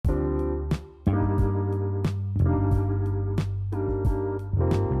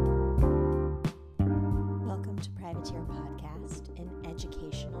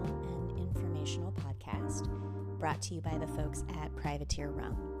brought to you by the folks at Privateer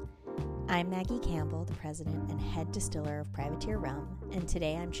Rum. I'm Maggie Campbell, the president and head distiller of Privateer Rum, and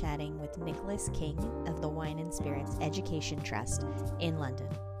today I'm chatting with Nicholas King of the Wine and Spirits Education Trust in London.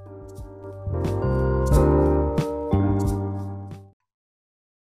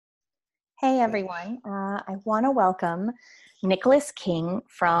 Hey everyone, I want to welcome Nicholas King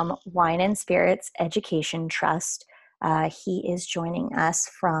from Wine and Spirits Education Trust. He is joining us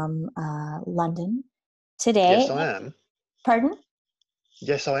from London today. Yes, I am. Pardon?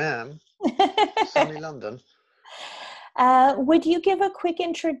 Yes, I am. Sunny London. Would you give a quick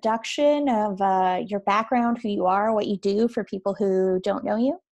introduction of your background, who you are, what you do for people who don't know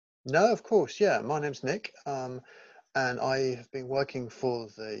you? No, of course. Yeah, my name's Nick, and I have been working for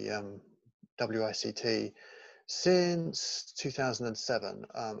the WICT since 2007.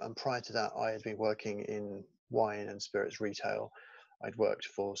 And prior to that, I had been working in wine and spirits retail. I'd worked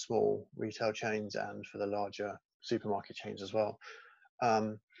for small retail chains and for the larger supermarket chains as well.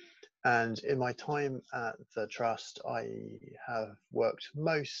 And in my time at the trust, I have worked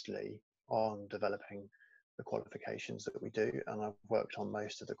mostly on developing the qualifications that we do, and I've worked on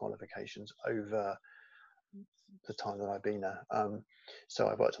most of the qualifications over the time that I've been there. So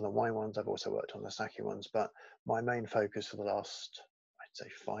I've worked on the wine ones, I've also worked on the sake ones, but my main focus for the last, I'd say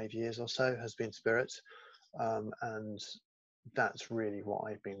 5 years or so, has been spirits, and that's really what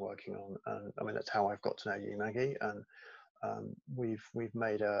I've been working on. And I mean, that's how I've got to know you, Maggie, and we've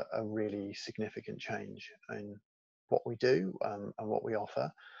made a really significant change in what we do and what we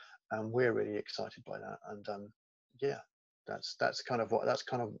offer, and we're really excited by that. And yeah, that's kind of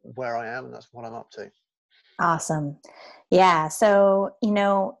where I am, and that's what I'm up to. Awesome. Yeah. So,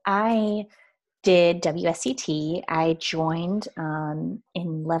 I did WSET. I joined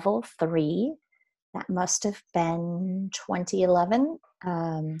in level 3. That must have been 2011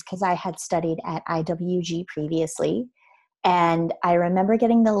 because I had studied at IWG previously. And I remember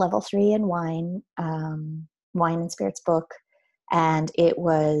getting the level 3 in wine and spirits book. And it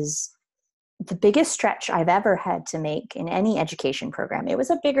was the biggest stretch I've ever had to make in any education program. It was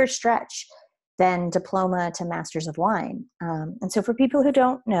a bigger stretch than diploma to masters of wine. And so for people who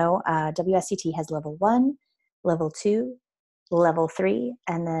don't know, WSET has level 1, level 2, level 3,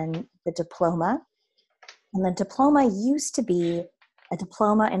 and then the diploma. And the diploma used to be a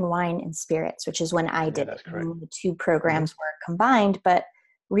diploma in wine and spirits, which is when I did it. The two programs were combined, but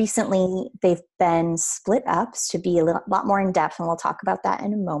recently they've been split up to be a lot more in depth, and we'll talk about that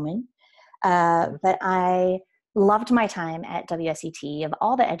in a moment. But I loved my time at WSET. Of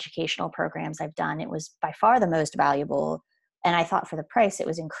all the educational programs I've done, it was by far the most valuable. And I thought for the price, it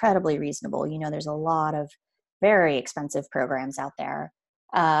was incredibly reasonable. There's a lot of very expensive programs out there.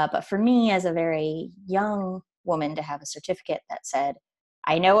 But for me, as a very young woman, to have a certificate that said,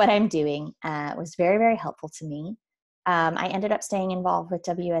 I know what I'm doing, was very, very helpful to me. I ended up staying involved with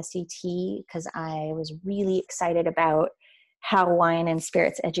WSET because I was really excited about how wine and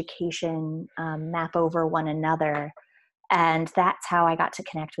spirits education map over one another. And that's how I got to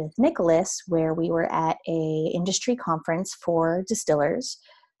connect with Nicholas, where we were at a industry conference for distillers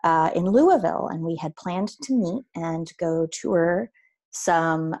in Louisville. And we had planned to meet and go tour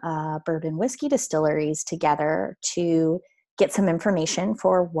some bourbon whiskey distilleries together to get some information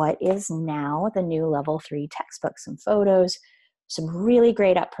for what is now the new level 3 textbook, some photos, some really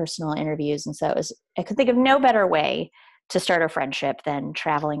great up personal interviews. And so I could think of no better way to start a friendship than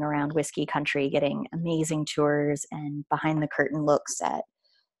traveling around whiskey country, getting amazing tours and behind the curtain looks at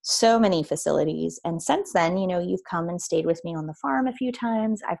so many facilities. And since then, you've come and stayed with me on the farm a few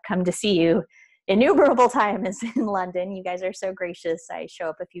times. I've come to see you innumerable times in London. You guys are so gracious. I show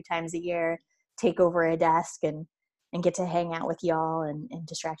up a few times a year, take over a desk and get to hang out with y'all and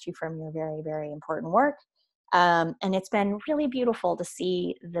distract you from your very, very important work. And it's been really beautiful to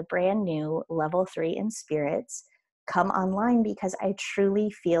see the brand new level 3 in spirits come online, because I truly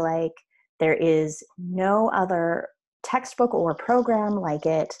feel like there is no other textbook or program like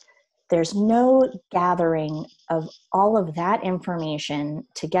it. There's no gathering of all of that information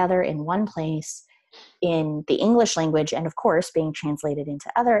together in one place in the English language, and of course being translated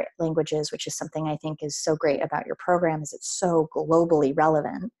into other languages, which is something I think is so great about your program, is it's so globally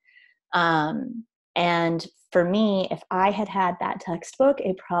relevant. And for me, if I had had that textbook,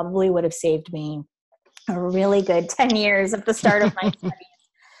 it probably would have saved me a really good 10 years at the start of my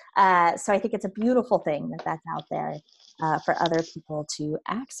studies. So I think it's a beautiful thing that that's out there for other people to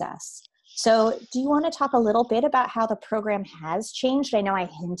access. So do you want to talk a little bit about how the program has changed? I know I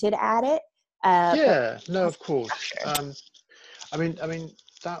hinted at it. Yeah, no, of course. I mean,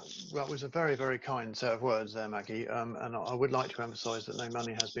 That was a very, very kind set of words there, Maggie. And I would like to emphasise that no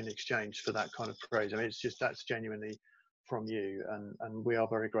money has been exchanged for that kind of praise. I mean, it's just that's genuinely from you, and we are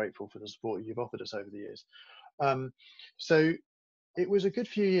very grateful for the support you've offered us over the years. So it was a good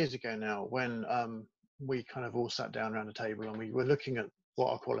few years ago now when we kind of all sat down around the table and we were looking at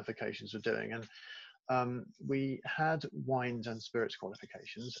what our qualifications were doing, and we had wines and spirits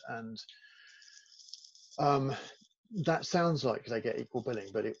qualifications, and that sounds like they get equal billing,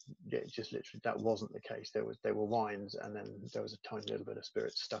 but it just literally that wasn't the case. There were wines, and then there was a tiny little bit of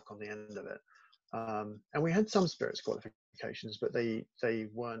spirits stuck on the end of it. And we had some spirits qualifications, but they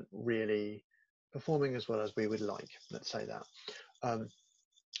weren't really performing as well as we would like. Let's say that.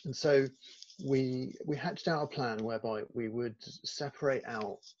 And so we hatched out a plan whereby we would separate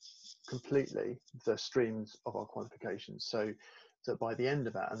out completely the streams of our qualifications, so that by the end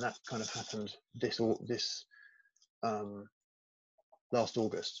of that, and that kind of happened this last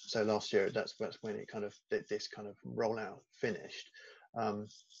August, so last year, that's when it kind of this kind of rollout finished.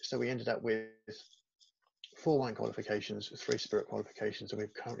 So we ended up with 4 wine qualifications, 3 spirit qualifications, and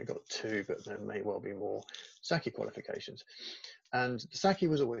we've currently got 2, but there may well be more sake qualifications. And the sake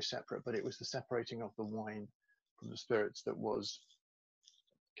was always separate, but it was the separating of the wine from the spirits that was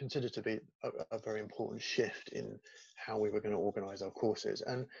considered to be a very important shift in how we were going to organize our courses.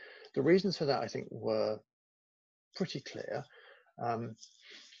 And the reasons for that, I think, were pretty clear.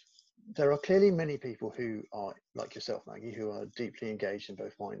 There are clearly many people who are like yourself, Maggie, who are deeply engaged in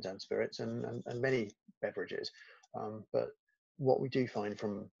both wines and spirits and many beverages. But what we do find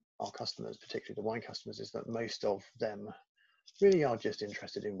from our customers, particularly the wine customers, is that most of them really are just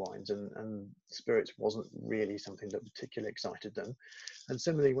interested in wines, and spirits wasn't really something that particularly excited them. And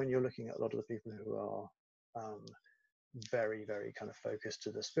similarly, when you're looking at a lot of the people who are very, very kind of focused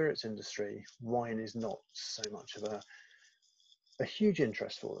to the spirits industry, wine is not so much of a huge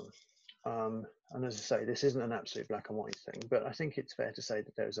interest for them. And as I say, this isn't an absolute black and white thing, but I think it's fair to say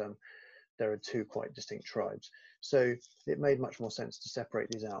that there are 2 quite distinct tribes. So it made much more sense to separate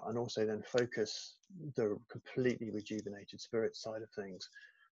these out and also then focus the completely rejuvenated spirit side of things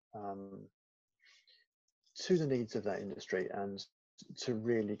to the needs of that industry, and to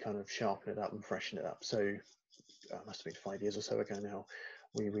really kind of sharpen it up and freshen it up. So it must have been 5 years or so ago now,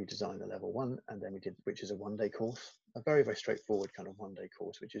 we redesigned the level 1, and then we did, which is a 1-day course, a very, very straightforward kind of 1-day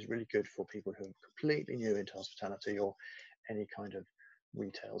course, which is really good for people who are completely new into hospitality or any kind of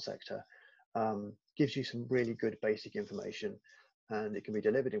retail sector. Gives you some really good basic information, and it can be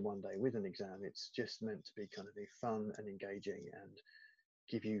delivered in 1 day with an exam. It's just meant to be kind of fun and engaging and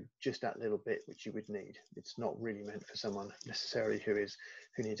give you just that little bit which you would need. It's not really meant for someone necessarily who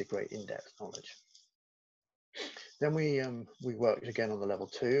needs a great in-depth knowledge. Then we worked again on the level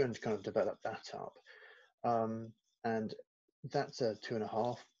 2 and kind of developed that up, and that's a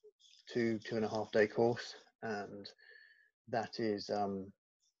 2.5 day course, and that is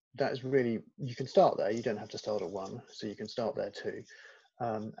really, you can start there. You don't have to start at 1, so you can start there too,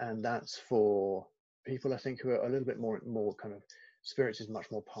 and that's for people, I think, who are a little bit more kind of, spirits is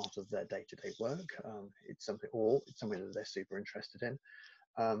much more part of their day-to-day work. It's something that they're super interested in,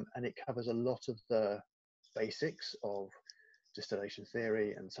 and it covers a lot of the basics of distillation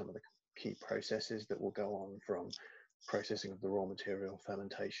theory and some of the key processes that will go on from processing of the raw material,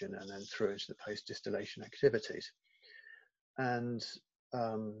 fermentation, and then through into the post-distillation activities. And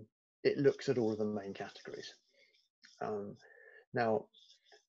it looks at all of the main categories. Now,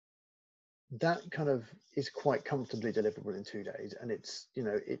 that kind of is quite comfortably deliverable in 2 days, and it's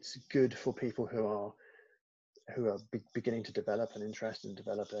good for people who are beginning to develop an interest and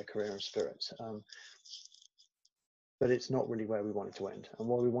develop their career in spirits. But it's not really where we wanted to end. And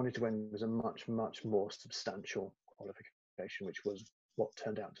what we wanted to end was a much, much more substantial qualification, which was what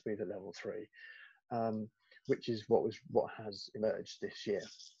turned out to be the level 3, which is what has emerged this year.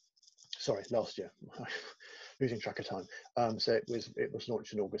 Sorry, last year. Losing track of time. So it was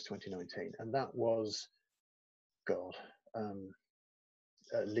launched in August 2019, and that was,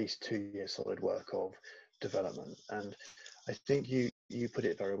 at least 2 years solid work of development. And I think you put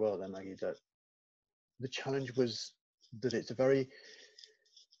it very well there, Maggie, that the challenge was that it's a very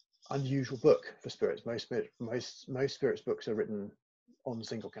unusual book for spirits. Most spirits books are written on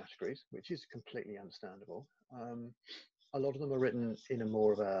single categories, which is completely understandable. A lot of them are written in a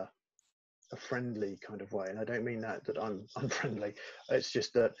more of a friendly kind of way, and I don't mean that I'm unfriendly. It's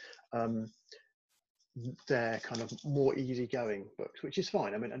just that they're kind of more easygoing books, which is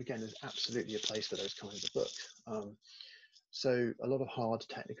fine. I mean, and again, there's absolutely a place for those kinds of books. So a lot of hard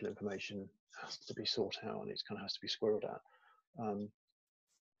technical information has to be sought out, and it kind of has to be squirreled out.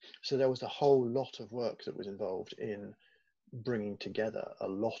 So there was a whole lot of work that was involved in bringing together a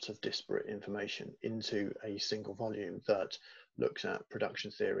lot of disparate information into a single volume that looks at production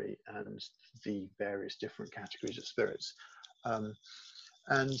theory and the various different categories of spirits. And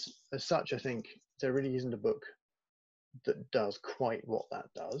as such, I think there really isn't a book that does quite what that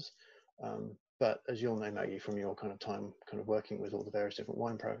does. But as you'll know, Maggie, from your kind of time kind of working with all the various different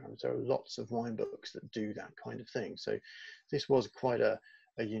wine programs, there are lots of wine books that do that kind of thing. So this was quite a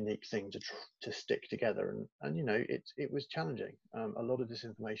unique thing to stick together. And you know, it was challenging. A lot of this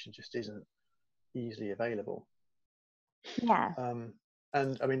information just isn't easily available. Yeah.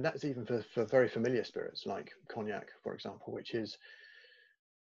 And I mean, that's even for very familiar spirits like cognac, for example, which is,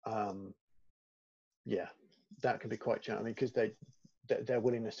 yeah, that can be quite challenging because their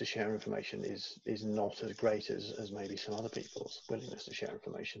willingness to share information is not as great as maybe some other people's willingness to share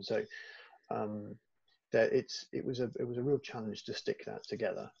information. So that it was a real challenge to stick that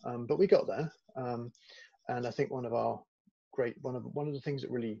together, but we got there. And I think one of the things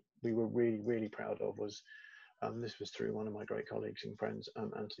that we were really proud of was, this was through one of my great colleagues and friends,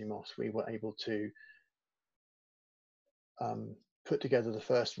 Anthony Moss. We were able to put together the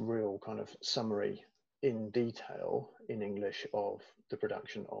first real kind of summary in detail in English of the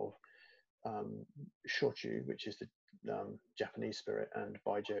production of shochu, which is the Japanese spirit, and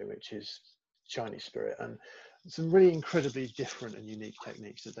baijiu, which is Chinese spirit, and some really incredibly different and unique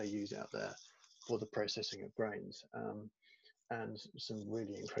techniques that they use out there for the processing of grains, and some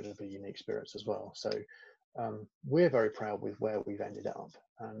really incredibly unique spirits as well. So we're very proud with where we've ended up,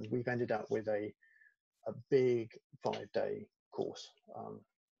 and we've ended up with a big 5-day course,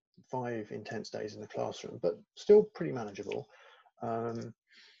 5 intense days in the classroom, but still pretty manageable.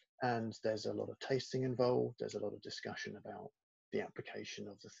 And there's a lot of tasting involved. There's a lot of discussion about the application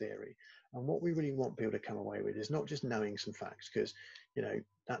of the theory. And what we really want people to come away with is not just knowing some facts, because, you know,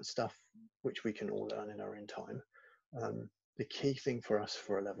 that's stuff which we can all learn in our own time. The key thing for us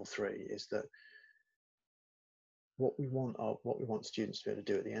for a level 3 is that what we want students to be able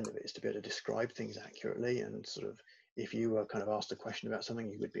to do at the end of it is to be able to describe things accurately, and sort of, if you were kind of asked a question about something,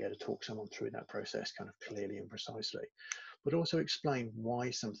 you would be able to talk someone through that process kind of clearly and precisely, but also explain why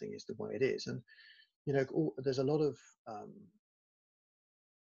something is the way it is. And, you know, there's a lot of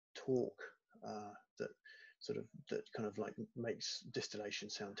talk that kind of like makes distillation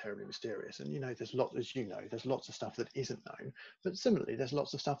sound terribly mysterious. And, you know, there's lots of stuff that isn't known, but similarly, there's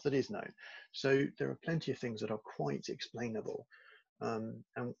lots of stuff that is known. So there are plenty of things that are quite explainable. And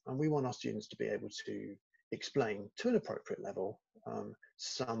we want our students to be able to explain to an appropriate level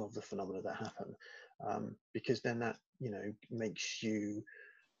some of the phenomena that happen, because then that, you know, makes you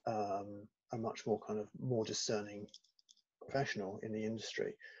a much more discerning professional in the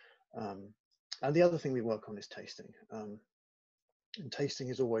industry. And the other thing we work on is tasting. And tasting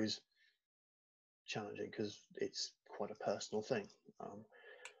is always challenging because it's quite a personal thing.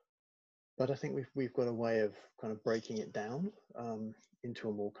 But I think we've got a way of kind of breaking it down into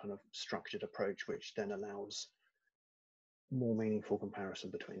a more kind of structured approach, which then allows more meaningful comparison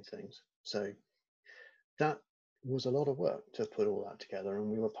between things. So that was a lot of work to put all that together, and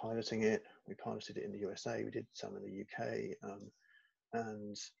we were piloting it. We piloted it in the USA, we did some in the UK,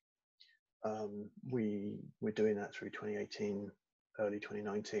 and we were doing that through 2018, early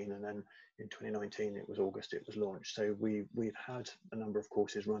 2019, and then in 2019 it was August it was launched. So we've had a number of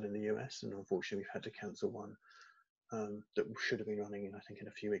courses run in the US, and unfortunately we've had to cancel one that should have been running in, I think, in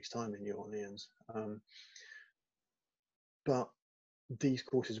a few weeks' time in New Orleans. But these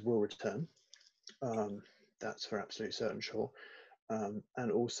courses will return. That's for absolute certain sure.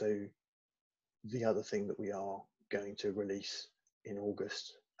 And also the other thing that we are going to release in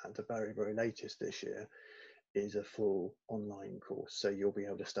August at the very latest this year is a full online course. So you'll be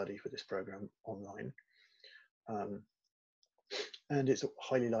able to study for this program online. And it's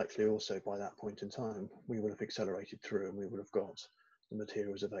highly likely also by that point in time, we will have accelerated through and we would have got the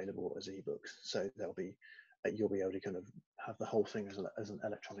materials available as ebooks. So you'll be able to kind of have the whole thing as an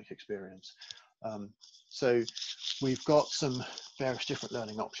electronic experience. So we've got some various different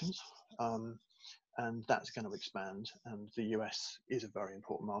learning options, and that's going to expand. And the US is a very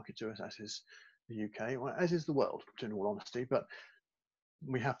important market to us, as is the UK, well, as is the world, in all honesty. But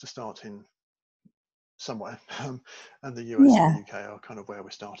we have to start in somewhere, and the US and the UK are kind of where we're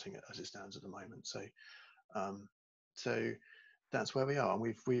starting it as it stands at the moment. So, so that's where we are.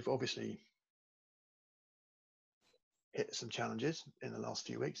 And we've obviously hit some challenges in the last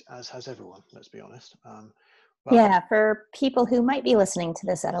few weeks, as has everyone, let's be honest. Yeah, for people who might be listening to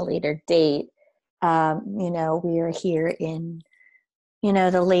this at a later date, you know, we are here in, you know,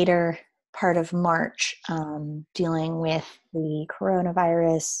 the later part of March, dealing with the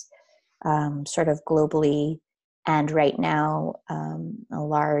coronavirus sort of globally And right now, a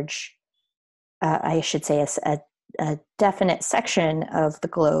large, I should say, a definite section of the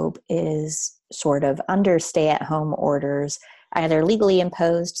globe is sort of under stay-at-home orders, either legally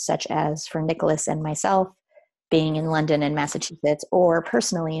imposed, such as for Nicholas and myself being in London and Massachusetts, or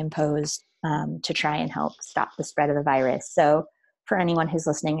personally imposed to try and help stop the spread of the virus. So for anyone who's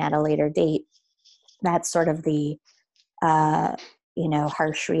listening at a later date, that's sort of the uh,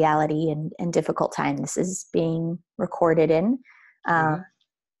 harsh reality and difficult time this is being recorded in. Uh,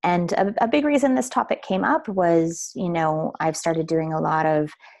 Mm-hmm. and a big reason this topic came up was, I've started doing a lot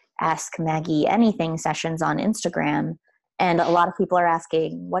of Ask Maggie Anything sessions on Instagram. And a lot of people are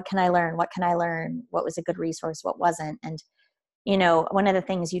asking, what can I learn? What can I learn? What was a good resource? What wasn't? And, one of the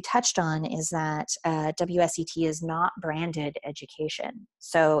things you touched on is that WSET is not branded education.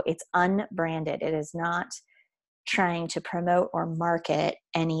 So it's unbranded. It is not trying to promote or market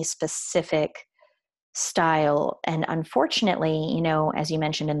any specific style. And unfortunately, as you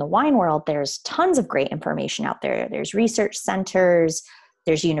mentioned in the wine world, there's tons of great information out there. There's research centers,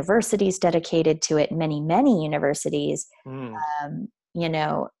 there's universities dedicated to it, many, many universities, Mm.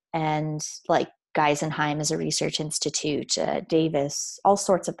 and like Geisenheim is a research institute, Davis, all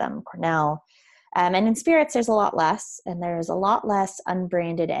sorts of them, Cornell. And in spirits, there's a lot less, and there's a lot less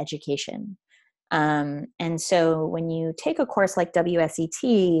unbranded education. And so when you take a course like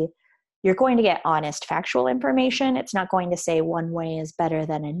WSET, you're going to get honest, factual information. It's not going to say one way is better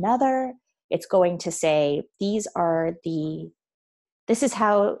than another. It's going to say, this is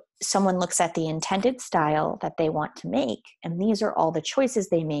how someone looks at the intended style that they want to make. And these are all the choices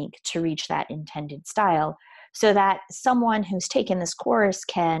they make to reach that intended style, so that someone who's taken this course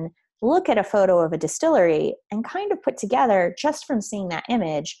can look at a photo of a distillery and kind of put together, just from seeing that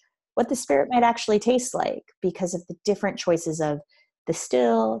image, what the spirit might actually taste like, because of the different choices of the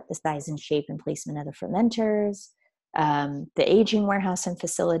still, the size and shape and placement of the fermenters, the aging warehouse and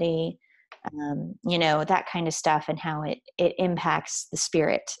facility, that kind of stuff, and how it impacts the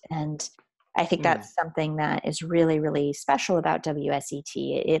spirit. And I think Mm. that's something that is really, really special about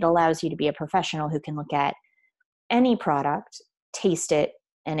WSET. It allows you to be a professional who can look at any product, taste it,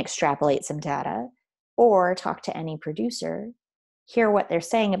 and extrapolate some data, or talk to any producer, hear what they're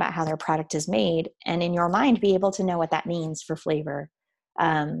saying about how their product is made, and in your mind be able to know what that means for flavor,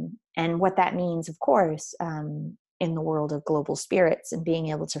 and what that means, of course, in the world of global spirits, and being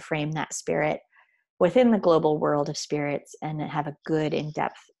able to frame that spirit within the global world of spirits and have a good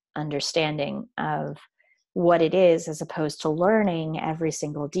in-depth understanding of what it is, as opposed to learning every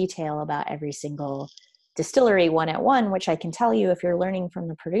single detail about every single distillery one at one, which I can tell you, if you're learning from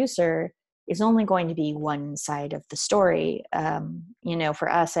the producer, is only going to be one side of the story. For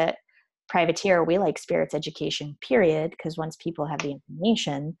us at Privateer, we like spirits education, period, because once people have the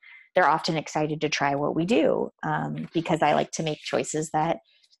information, they're often excited to try what we do, because I like to make choices that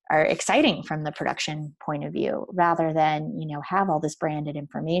are exciting from the production point of view, rather than, have all this branded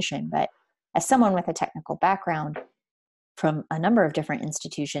information. But as someone with a technical background from a number of different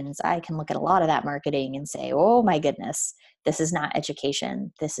institutions, I can look at a lot of that marketing and say, oh my goodness, this is not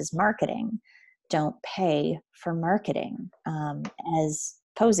education, this is marketing. Don't pay for marketing as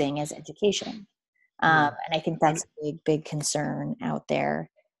posing as education. Mm. And I think And that's a big, big concern out there.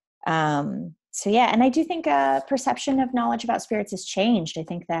 So yeah, and I do think perception of knowledge about spirits has changed. I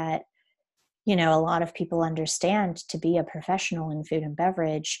think that, a lot of people understand to be a professional in food and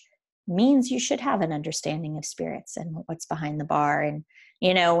beverage means you should have an understanding of spirits and what's behind the bar. And,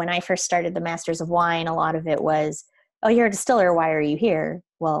 when I first started the Masters of Wine, a lot of it was, oh, you're a distiller, why are you here?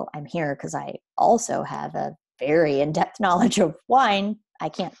 Well, I'm here because I also have a very in-depth knowledge of wine. I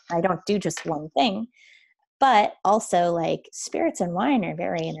don't do just one thing. But also, like, spirits and wine are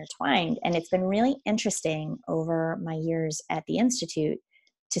very intertwined. And it's been really interesting over my years at the Institute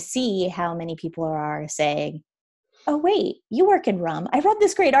to see how many people are saying, oh, wait, you work in rum. I read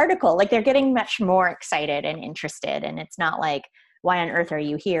this great article. Like, they're getting much more excited and interested. And it's not like, why on earth are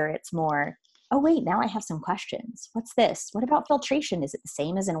you here? It's more, oh, wait, now I have some questions. What's this? What about filtration? Is it the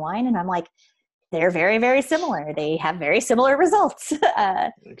same as in wine? And I'm like, they're very, very similar. They have very similar results.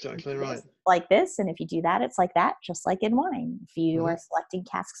 exactly right. Like this, and if you do that, it's like that, just like in wine. If you Mm-hmm. are selecting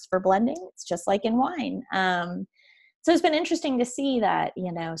casks for blending, it's just like in wine. So it's been interesting to see that,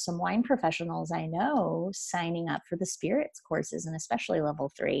 some wine professionals I know signing up for the spirits courses, and especially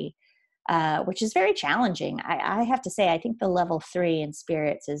level 3, which is very challenging. I have to say, I think the level 3 in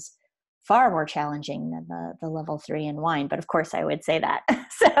spirits is far more challenging than the level 3 in wine. But of course, I would say that.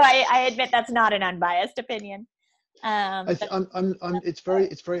 So I admit that's not an unbiased opinion. I But th- I'm, it's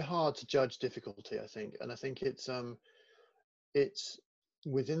very hard to judge difficulty, I think, and I think it's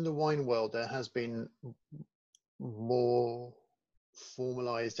within the wine world there has been more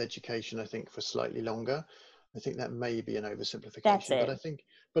formalized education, I think, for slightly longer. I think that may be an That's oversimplification, it.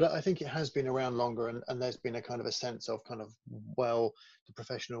 but I think it has been around longer, and there's been a kind of a sense of kind of, well, the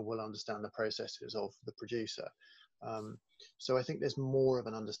professional will understand the processes of the producer. Um, so I think there's more of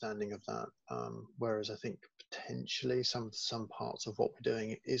an understanding of that. Whereas I think potentially some parts of what we're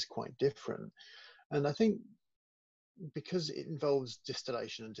doing is quite different. And I think because it involves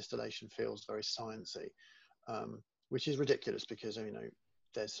distillation, and distillation feels very sciencey, which is ridiculous because, you know,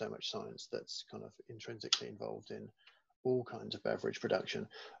 there's so much science that's kind of intrinsically involved in all kinds of beverage production.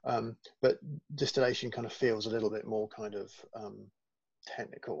 But distillation kind of feels a little bit more kind of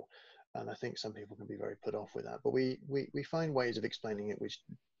technical. And I think some people can be very put off with that. But we find ways of explaining it which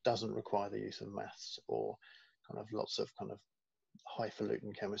doesn't require the use of maths or kind of lots of kind of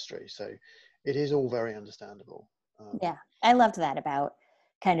highfalutin chemistry. So it is all very understandable. Yeah, I loved that about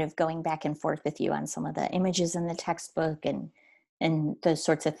kind of going back and forth with you on some of the images in the textbook and those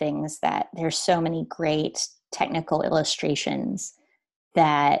sorts of things, that there's so many great technical illustrations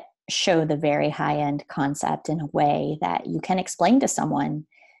that show the very high end concept in a way that you can explain to someone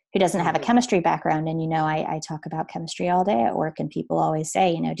who doesn't have a Yeah. chemistry background. And, you know, I talk about chemistry all day at work, and people always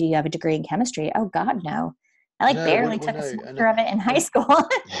say, you know, do you have a degree in chemistry? Oh, God, no. I like No, barely well, took a no, semester of it in high and school.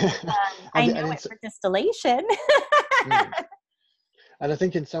 I know and it for distillation. mm, and I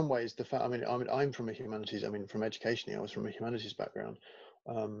think in some ways the fact, I'm from a humanities, from education, I was from a humanities background,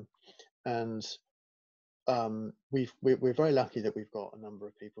 um, and we're very lucky that we've got a number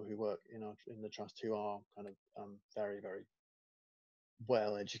of people who work in the trust who are kind of very, very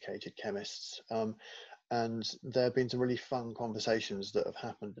well educated chemists, and there have been some really fun conversations that have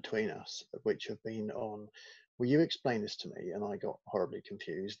happened between us, which have been on, will you explain this to me? And I got horribly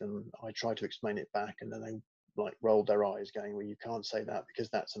confused, and I tried to explain it back, and then they like rolled their eyes going, well, you can't say that because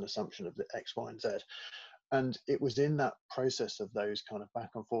that's an assumption of the X, Y, and Z. And it was in that process of those kind of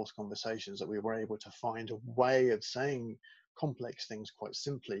back and forth conversations that we were able to find a way of saying complex things quite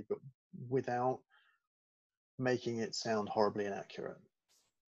simply, but without making it sound horribly inaccurate.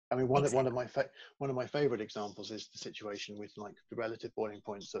 I mean, Exactly. one of my favorite examples is the situation with like the relative boiling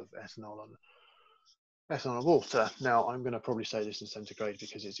points of ethanol and water. Now, I'm going to probably say this in centigrade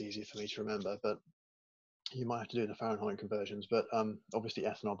because it's easier for me to remember, but you might have to do the Fahrenheit conversions. But obviously,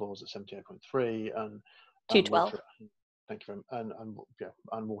 ethanol boils at 78.3, and 212. water. Thank you very much.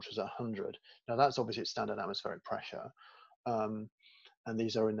 And water's at 100. Now, that's obviously at standard atmospheric pressure, and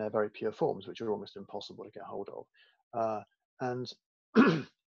these are in their very pure forms, which are almost impossible to get hold of. And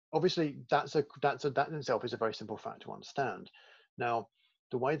obviously, that in itself is a very simple fact to understand. Now,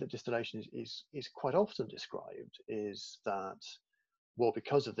 the way that distillation is quite often described is that, well,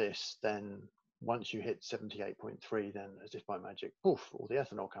 because of this, then once you hit 78.3, then as if by magic, poof, all the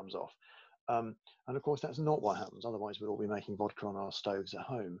ethanol comes off. And of course, that's not what happens. Otherwise, we'd all be making vodka on our stoves at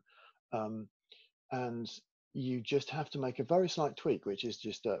home. And you just have to make a very slight tweak, which is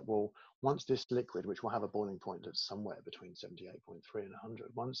just that, well, once this liquid, which will have a boiling point that's somewhere between 78.3 and 100,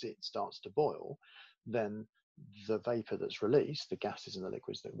 once it starts to boil, then the vapor that's released, the gases and the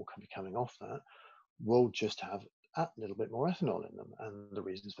liquids that will be coming off that, will just have a little bit more ethanol in them. And the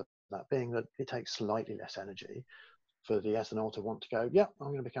reasons for that being that it takes slightly less energy for the ethanol to want to go, yeah, I'm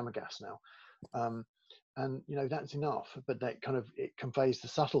going to become a gas now. And that's enough, but that kind of, it conveys the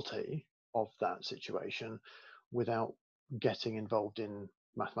subtlety of that situation without getting involved in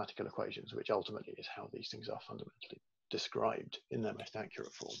mathematical equations, which ultimately is how these things are fundamentally described in their most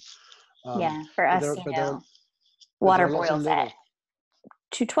accurate form. Yeah, for but us, there you but there know, are but there water are lots of boils at little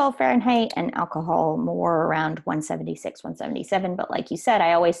 212 Fahrenheit and alcohol more around 176, 177. But like you said,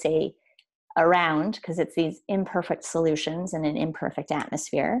 I always say around because it's these imperfect solutions in an imperfect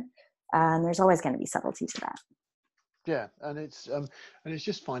atmosphere. There's always going to be subtlety to that. yeah, and it's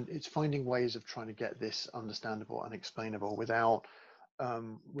just finding ways of trying to get this understandable and explainable without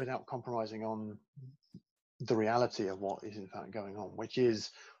compromising on the reality of what is in fact going on, which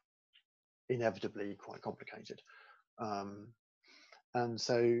is inevitably quite complicated. And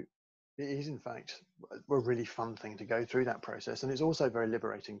so it is in fact a really fun thing to go through that process, and it's also very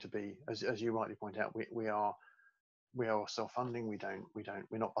liberating to be, as you rightly point out, we are self-funding.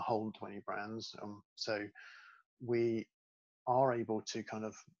 We're not beholden to any brands, so we are able to kind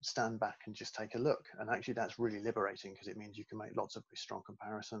of stand back and just take a look, and actually that's really liberating because it means you can make lots of really strong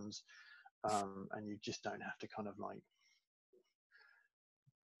comparisons, and you just don't have to kind of like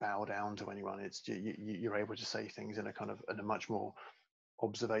bow down to anyone. It's you're able to say things in a much more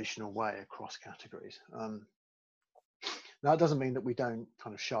observational way across categories. Now, that doesn't mean that we don't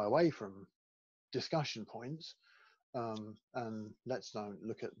kind of shy away from discussion points, And let's now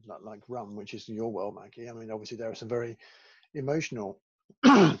look at like rum, which is in your world, Maggie. I mean, obviously there are some very emotional,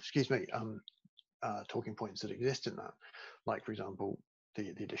 excuse me, talking points that exist in that, like for example, the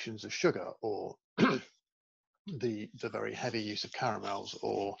additions of sugar, or the very heavy use of caramels,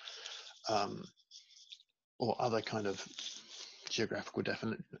 um, or other kind of geographical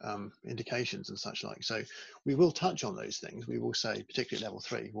definite indications and such like. So we will touch on those things. We will say, particularly at level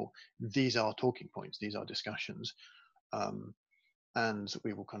 3, well, these are talking points, these are discussions, and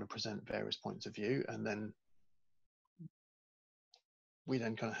we will kind of present various points of view, and then we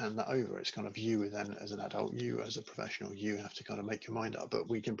then kind of hand that over. It's kind of you then as an adult, you as a professional, you have to kind of make your mind up, but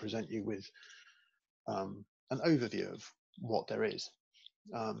we can present you with an overview of what there is.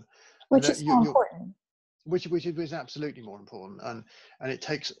 Which is so important. Which is absolutely more important, and it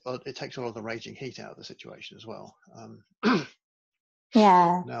takes a lot of the raging heat out of the situation as well.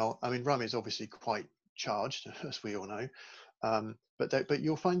 Yeah. Now, I mean, rum is obviously quite charged, as we all know, but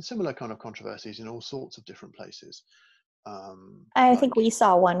you'll find similar kind of controversies in all sorts of different places. I think we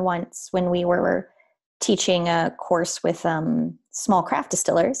saw one once when we were teaching a course with small craft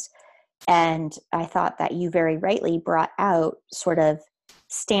distillers. And I thought that you very rightly brought out sort of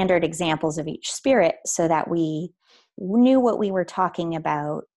standard examples of each spirit so that we knew what we were talking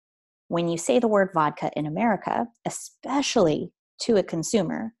about when you say the word vodka in America, especially to a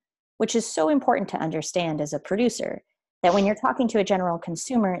consumer, which is so important to understand as a producer, that when you're talking to a general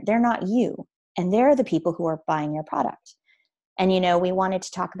consumer, they're not you, and they're the people who are buying your product. And, we wanted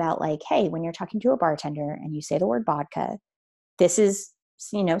to talk about like, hey, when you're talking to a bartender and you say the word vodka, this is,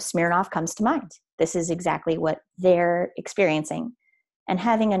 Smirnoff comes to mind. This is exactly what they're experiencing. And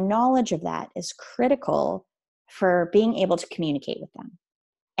having a knowledge of that is critical for being able to communicate with them.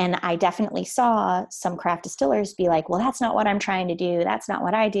 And I definitely saw some craft distillers be like, well, that's not what I'm trying to do. That's not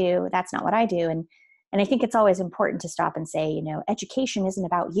what I do. That's not what I do. And I think it's always important to stop and say, education isn't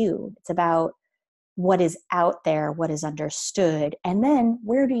about you. It's about what is out there, what is understood, and then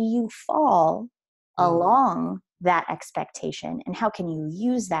where do you fall along that expectation, and how can you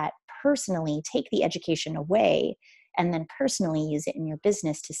use that personally, take the education away, and then personally use it in your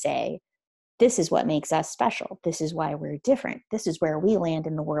business to say, this is what makes us special. This is why we're different. This is where we land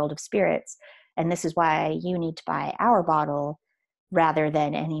in the world of spirits. And this is why you need to buy our bottle rather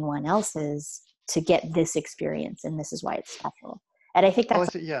than anyone else's to get this experience. And this is why it's special. And I think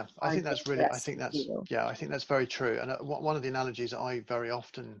that's I think that's very true. And one of the analogies that I very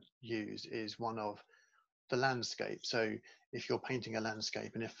often use is one of the landscape. So if you're painting a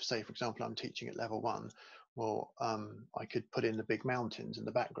landscape, and if, say, for example, I'm teaching at level 1, well, I could put in the big mountains in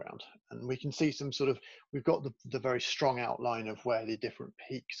the background, and we can see some sort of, we've got the very strong outline of where the different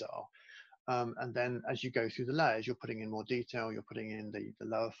peaks are. And then as you go through the layers, you're putting in more detail, you're putting in the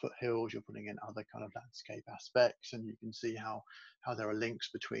lower foothills, you're putting in other kind of landscape aspects, and you can see how there are links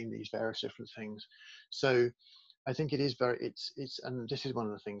between these various different things. So I think it is and this is one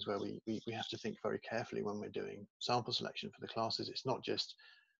of the things where we have to think very carefully when we're doing sample selection for the classes. It's not just,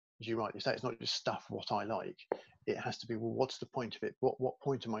 as you rightly say, it's not just stuff what I like. It has to be, well, what's the point of it? What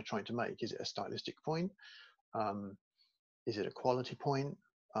point am I trying to make? Is it a stylistic point? Is it a quality point?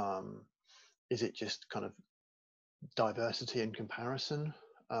 Is it just kind of diversity and comparison?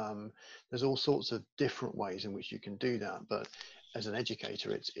 There's all sorts of different ways in which you can do that, but as an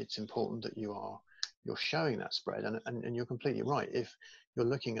educator, it's important that you're showing that spread, and you're completely right. If you're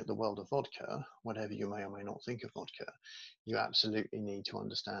looking at the world of vodka, whatever you may or may not think of vodka, you absolutely need to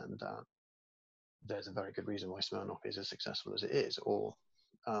understand that there's a very good reason why Smirnoff is as successful as it is, or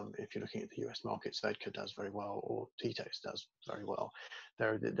if you're looking at the US market, Svedka does very well, or Tito's does very well.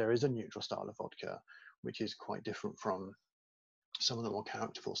 There is a neutral style of vodka, which is quite different from some of the more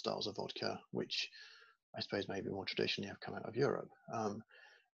characterful styles of vodka, which I suppose maybe more traditionally have come out of Europe.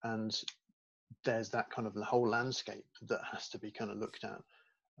 And there's that kind of the whole landscape that has to be kind of looked at,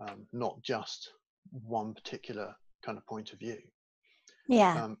 not just one particular kind of point of view.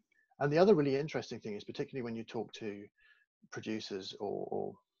 Yeah. And the other really interesting thing is, particularly when you talk to producers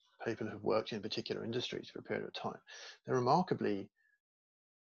or people who've worked in particular industries for a period of time,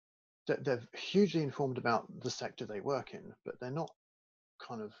 they're hugely informed about the sector they work in, but they're not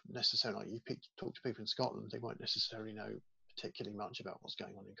kind of necessarily, like you talk to people in Scotland, they won't necessarily know particularly much about what's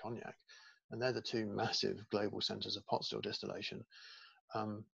going on in Cognac. And they're the two massive global centers of pot still distillation,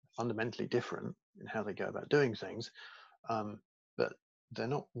 fundamentally different in how they go about doing things, but they're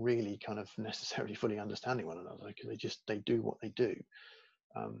not really kind of necessarily fully understanding one another, because they do what they do.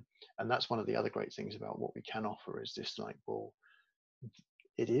 And that's one of the other great things about what we can offer, is this, like, well,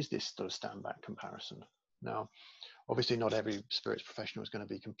 it is this sort of stand back comparison. Now, obviously not every spirits professional is going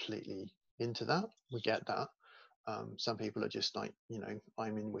to be completely into that. We get that. Some people are just like,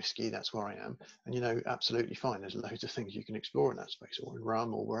 I'm in whiskey, that's where I am. And, absolutely fine. There's loads of things you can explore in that space, or in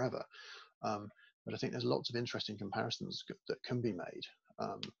rum, or wherever. But I think there's lots of interesting comparisons that can be made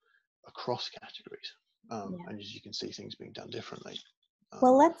across categories. And as you can see, things being done differently.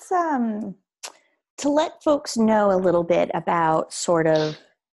 Well, let's to let folks know a little bit about sort of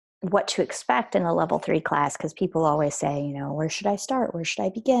what to expect in a level 3 class, because people always say, where should I start? Where should I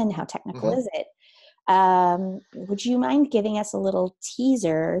begin? How technical is it? Would you mind giving us a little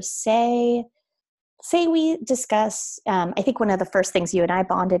teaser? Say we discuss, I think one of the first things you and I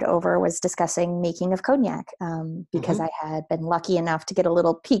bonded over was discussing making of cognac, because I had been lucky enough to get a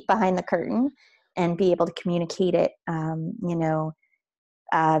little peek behind the curtain and be able to communicate it,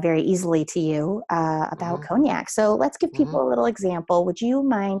 very easily to you about cognac. So let's give people a little example. Would you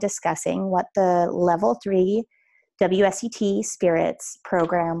mind discussing what the level 3 WSET spirits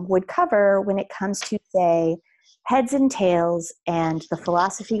program would cover when it comes to, say, heads and tails, and the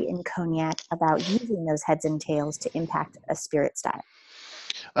philosophy in cognac about using those heads and tails to impact a spirit style?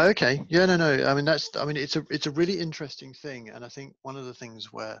 Okay. Yeah, no. It's a really interesting thing. And I think one of the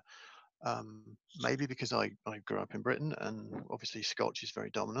things where maybe because I grew up in Britain, and obviously Scotch is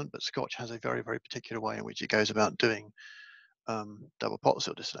very dominant, but Scotch has a very, very particular way in which it goes about doing double pot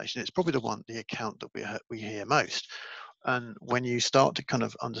still distillation. It's probably the account that we hear most. And when you start to kind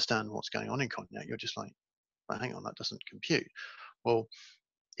of understand what's going on in cognac, you're just like, well, hang on, that doesn't compute. Well,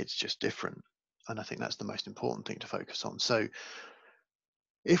 it's just different. And I think that's the most important thing to focus on. So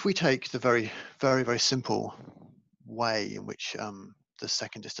if we take the very, very, very simple way in which the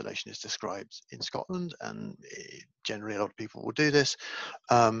second distillation is described in Scotland, and generally a lot of people will do this,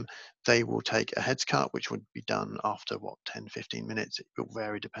 they will take a heads cut, which would be done after 10-15 minutes. It will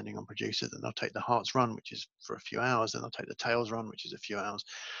vary depending on producer. Then they'll take the hearts run, which is for a few hours. Then they'll take the tails run, which is a few hours,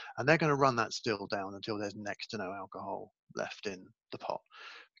 and they're going to run that still down until there's next to no alcohol left in the pot,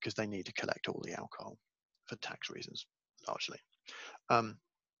 because they need to collect all the alcohol for tax reasons largely.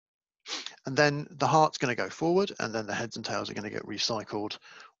 And then the heart's going to go forward, and then the heads and tails are going to get recycled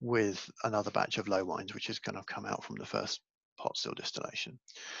with another batch of low wines, which is going to come out from the first pot still distillation.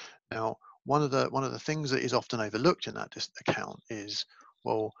 Now, one of the things that is often overlooked in that account is,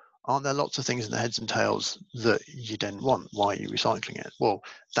 well, aren't there lots of things in the heads and tails that you didn't want? Why are you recycling it? Well,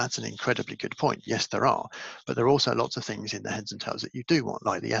 that's an incredibly good point. Yes, there are, but there are also lots of things in the heads and tails that you do want,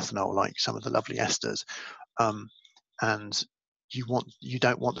 like the ethanol, like some of the lovely esters, and you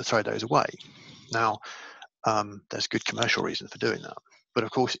don't want to throw those away. Now, there's good commercial reason for doing that, but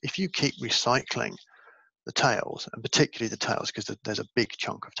of course, if you keep recycling the tails, and particularly the tails, because there's a big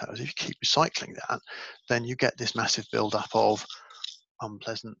chunk of tails, if you keep recycling that, then you get this massive build-up of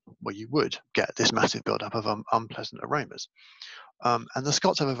unpleasant, well, you would get this massive build-up of unpleasant aromas. And the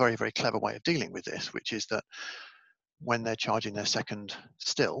Scots have a very, very clever way of dealing with this, which is that when they're charging their second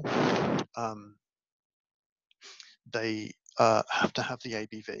still, they have to have the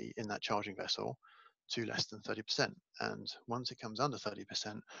ABV in that charging vessel to less than 30%. And once it comes under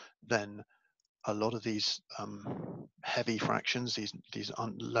 30%, then a lot of these heavy fractions, these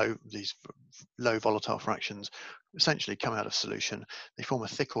low volatile fractions, essentially come out of solution. They form a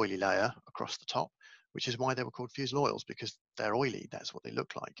thick oily layer across the top, which is why they were called fusel oils, because they're oily. That's what they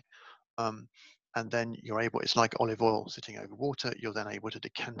look like. And then it's like olive oil sitting over water. You're then able to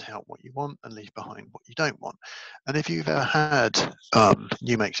decant out what you want and leave behind what you don't want. And if you've ever had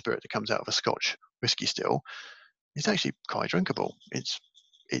new make spirit that comes out of a Scotch whiskey still, it's actually quite drinkable. It's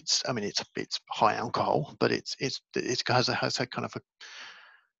high alcohol, but it has a kind of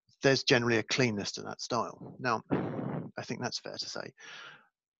there's generally a cleanness to that style. Now, I think that's fair to say.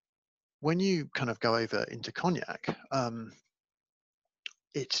 When you kind of go over into cognac,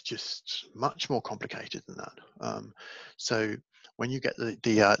 it's just much more complicated than that. So when you get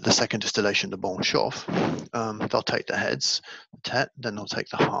the second distillation, the Bon Chauffe, they'll take the heads, the tete, then they'll take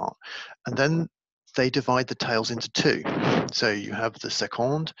the heart, and then they divide the tails into two. So you have the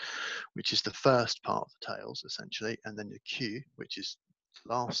seconde, which is the first part of the tails, essentially, and then the queue, which is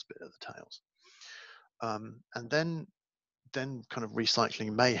the last bit of the tails. And then kind of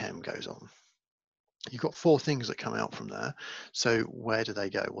recycling mayhem goes on. You've got four things that come out from there. So where do they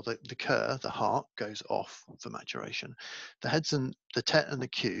go? Well, the cur, the heart, goes off for maturation. The heads and the tete and the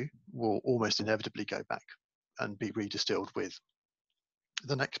queue will almost inevitably go back and be redistilled with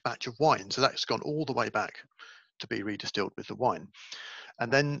the next batch of wine. So that's gone all the way back to be redistilled with the wine.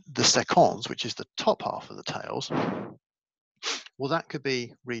 And then the seconds, which is the top half of the tails, well, that could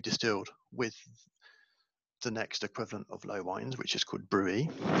be redistilled with the next equivalent of low wines, which is called bruy,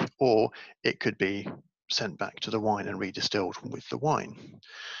 or it could be sent back to the wine and redistilled with the wine.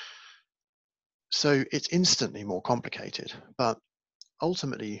 So it's instantly more complicated, but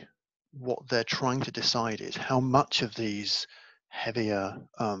ultimately what they're trying to decide is how much of these heavier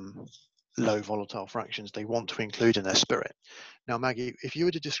low volatile fractions they want to include in their spirit. Now, Maggie, if you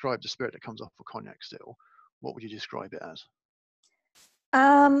were to describe the spirit that comes off a cognac still, what would you describe it as?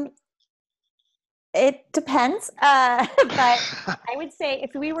 Um, it depends, but I would say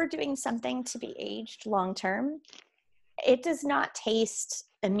if we were doing something to be aged long term, it does not taste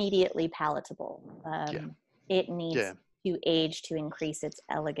immediately palatable. Yeah, It needs yeah, to age to increase its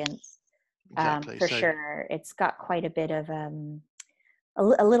elegance. exactly. For So sure, it's got quite a bit of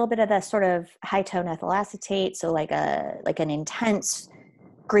a little bit of the sort of high tone ethyl acetate, so like an intense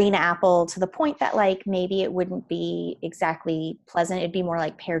green apple to the point that like maybe it wouldn't be exactly pleasant. It'd be more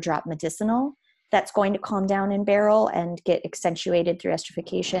like pear drop medicinal that's going to calm down in barrel and get accentuated through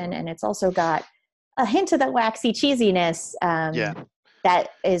esterification. And it's also got a hint of that waxy cheesiness yeah, that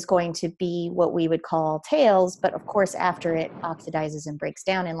is going to be what we would call tails. But of course, after it oxidizes and breaks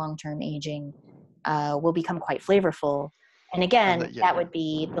down in long-term aging, will become quite flavorful. And and again, that, yeah, that would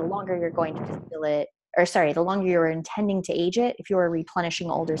be the longer you're going to distill it, or sorry, the longer you're intending to age it. If you were replenishing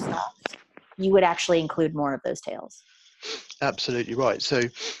older stocks, you would actually include more of those tails. absolutely right. So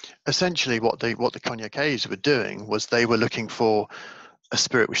essentially what the cognac were doing was they were looking for a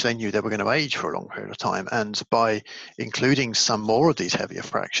spirit which they knew they were going to age for a long period of time, and by including some more of these heavier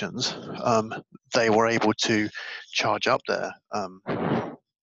fractions, they were able to charge up their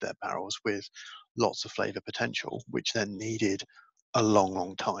barrels with lots of flavor potential, which then needed a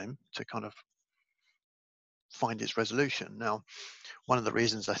long time to kind of find its resolution. Now, one of the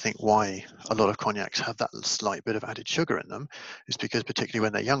reasons I think why a lot of cognacs have that slight bit of added sugar in them is because, particularly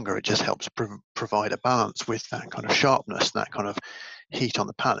when they're younger, it just helps provide a balance with that kind of sharpness, that kind of heat on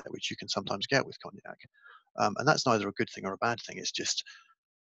the palate, which you can sometimes get with cognac. And that's neither a good thing or a bad thing. It's just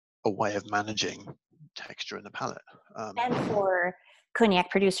a way of managing texture in the palate. And for cognac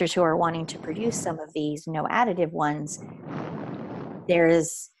producers who are wanting to produce some of these no additive ones, there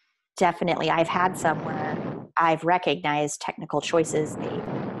is definitely, I've had some where I've recognized technical choices they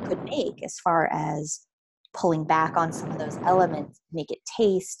could make as far as pulling back on some of those elements to make it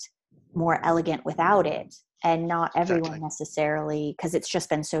taste more elegant without it. And not everyone Exactly. necessarily, because it's just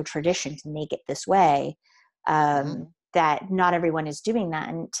been so tradition to make it this way, Hmm. that not everyone is doing that.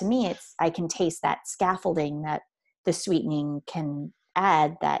 And to me, it's, I can taste that scaffolding that the sweetening can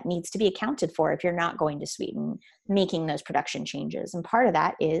add that needs to be accounted for if you're not going to sweeten, making those production changes. And part of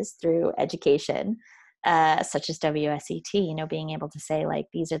that is through education, such as WSET, you know, being able to say like,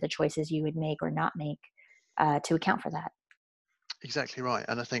 these are the choices you would make or not make to account for that. Exactly right.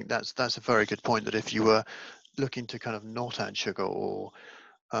 And I think that's a very good point, that if you were looking to kind of not add sugar or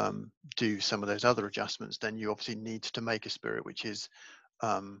do some of those other adjustments, then you obviously need to make a spirit which is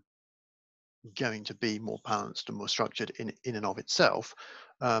um, going to be more balanced and more structured in and of itself,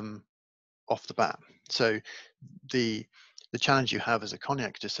 um, off the bat. So the the challenge you have as a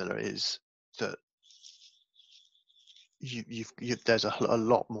cognac distiller is that there's a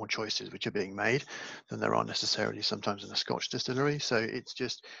lot more choices which are being made than there are necessarily sometimes in a Scotch distillery. So it's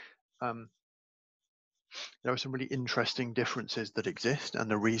just um, there are some really interesting differences that exist, and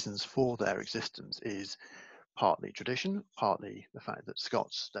the reasons for their existence is partly tradition, partly the fact that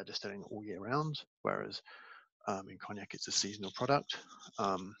Scots, they're distilling all year round, whereas in cognac it's a seasonal product,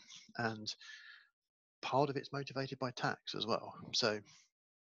 and part of it's motivated by tax as well. So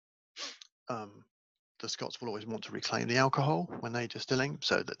um, the Scots will always want to reclaim the alcohol when they're distilling,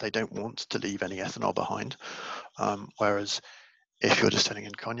 so that they don't want to leave any ethanol behind. Whereas if you're distilling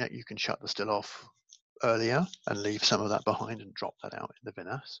in cognac, you can shut the still off earlier and leave some of that behind and drop that out in the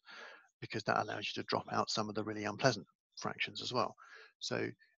vinasse, because that allows you to drop out some of the really unpleasant fractions as well. So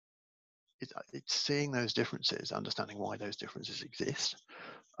it's seeing those differences, understanding why those differences exist,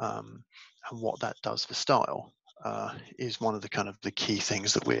 and what that does for style, is one of the kind of the key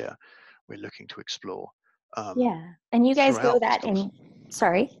things that we're looking to explore Yeah. And you guys go throughout this that course. in,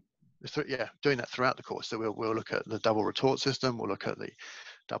 sorry. Yeah, doing that throughout the course. So we'll look at the double retort system, we'll look at the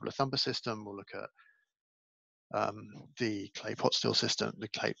double thumper system, we'll look at the clay pot still system, the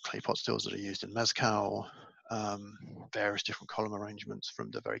clay pot stills that are used in mezcal, um, various different column arrangements,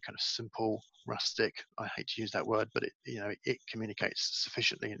 from the very kind of simple rustic, I hate to use that word, but it communicates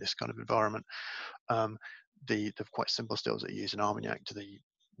sufficiently in this kind of environment, um, the quite simple stills that are used in Armagnac, to the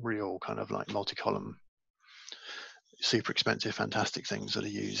real kind of like multi-column, super expensive, fantastic things that are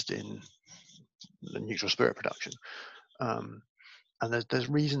used in the neutral spirit production. Um, and there's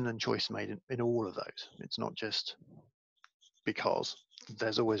reason and choice made in all of those. It's not just because,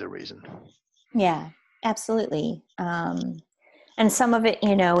 there's always a reason. Yeah, absolutely. And some of it,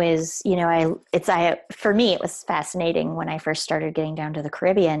 is, for me, it was fascinating when I first started getting down to the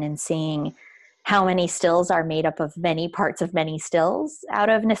Caribbean and seeing how many stills are made up of many parts of many stills out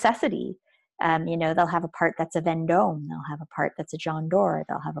of necessity. They'll have a part that's a Vendome. They'll have a part that's a John Doerr.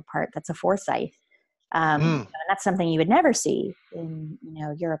 They'll have a part that's a Forsyth. And that's something you would never see in,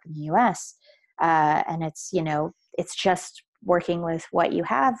 Europe and the US. And it's just working with what you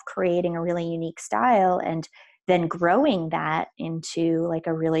have, creating a really unique style, and then growing that into like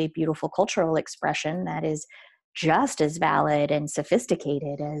a really beautiful cultural expression that is just as valid and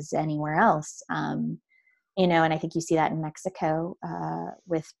sophisticated as anywhere else. And I think you see that in Mexico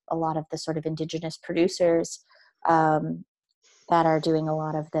with a lot of the sort of indigenous producers that are doing a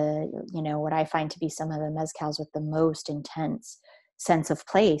lot of the, what I find to be some of the mezcals with the most intense sense of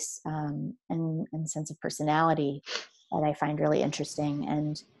place and sense of personality that I find really interesting.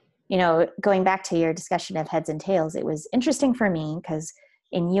 And, going back to your discussion of heads and tails, it was interesting for me because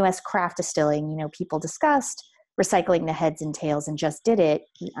in US craft distilling, people discussed recycling the heads and tails and just did it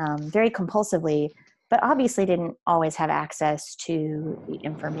very compulsively, but obviously didn't always have access to the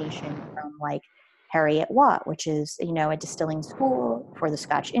information from like Harriet Watt, which is, a distilling school for the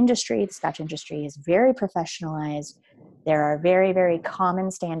Scotch industry. The Scotch industry is very professionalized. There are very, very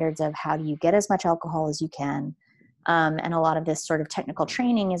common standards of how do you get as much alcohol as you can. And a lot of this sort of technical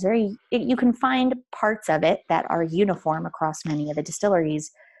training is you can find parts of it that are uniform across many of the distilleries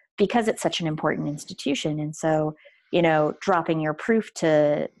because it's such an important institution. And so, dropping your proof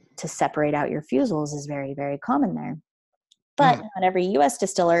to separate out your fusels is very, very common there. But not every US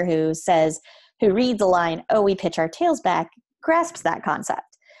distiller who reads a line, "Oh, we pitch our tails back," grasps that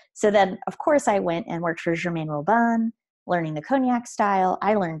concept. So then, of course, I went and worked for Germain Robin, learning the cognac style.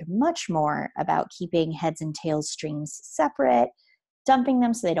 I learned much more about keeping heads and tails streams separate, dumping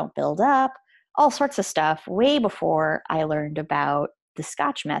them so they don't build up, all sorts of stuff way before I learned about the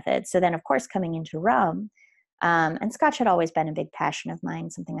Scotch method. So then, of course, coming into rum, and Scotch had always been a big passion of mine,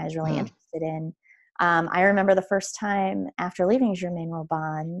 something I was really interested in. I remember the first time after leaving Germain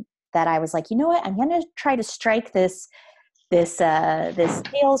Robin that I was like, you know what, I'm going to try to strike this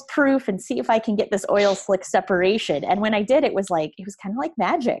tails proof and see if I can get this oil slick separation. And when I did, it was kind of like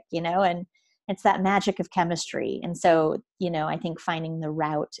magic, and it's that magic of chemistry. And so, I think finding the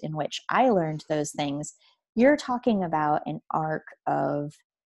route in which I learned those things, you're talking about an arc of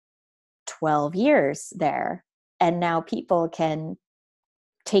 12 years there. And now people can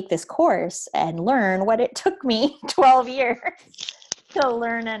take this course and learn what it took me 12 years to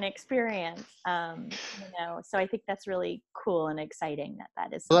learn and experience. So I think that's really cool and exciting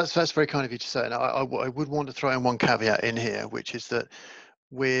that is. Well, that's very kind of you to say. And I would want to throw in one caveat in here, which is that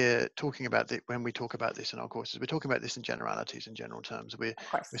we're talking about when we talk about this in our courses, we're talking about this in generalities, in general terms. We're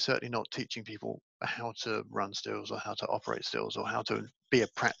certainly not teaching people how to run stills or how to operate stills or how to be a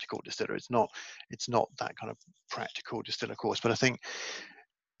practical distiller. It's not that kind of practical distiller course, but I think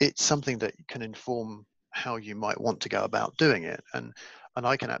it's something that can inform how you might want to go about doing it. And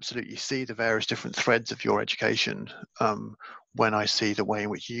I can absolutely see the various different threads of your education when I see the way in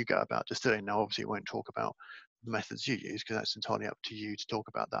which you go about distilling. Now, obviously, we won't talk about the methods you use because that's entirely up to you to talk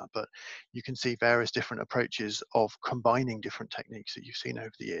about that. But you can see various different approaches of combining different techniques that you've seen over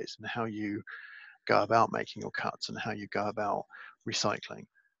the years and how you go about making your cuts and how you go about recycling.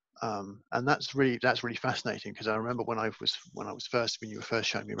 And that's really fascinating because I remember when you were first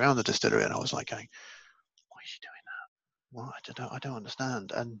showing me around the distillery, and I was like going, "Why are you doing that? Well, I don't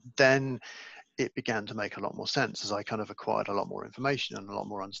understand." And then it began to make a lot more sense as I kind of acquired a lot more information and a lot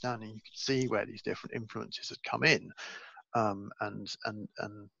more understanding. You could see where these different influences had come in, and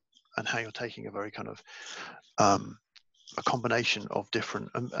how you're taking a very kind of a combination of different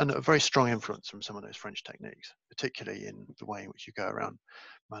and a very strong influence from some of those French techniques, particularly in the way in which you go around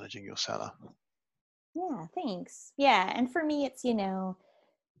managing your cellar. Yeah, thanks. Yeah, and for me,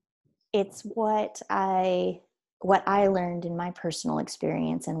 it's what I learned in my personal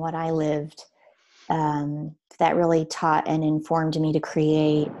experience and what I lived that really taught and informed me to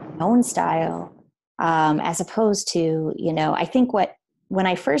create my own style, as opposed to, I think when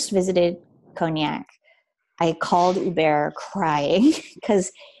I first visited Cognac, I called Hubert crying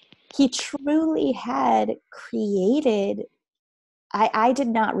because he truly had created, I did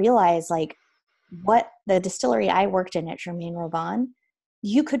not realize what the distillery I worked in at Germain Robin,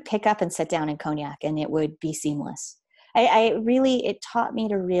 you could pick up and sit down in Cognac and it would be seamless. It taught me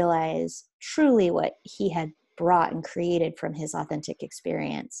to realize truly what he had brought and created from his authentic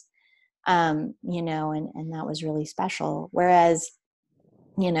experience. And that was really special. Whereas,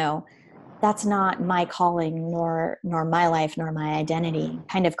 that's not my calling, nor my life, nor my identity.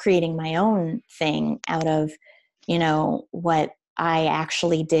 Kind of creating my own thing out of, what I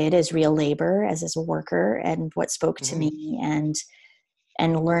actually did as real labor, as a worker, and what spoke to Hmm. me, and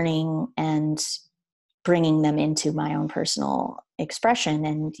learning and bringing them into my own personal expression.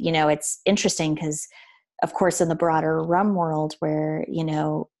 And, it's interesting because, of course, in the broader rum world where,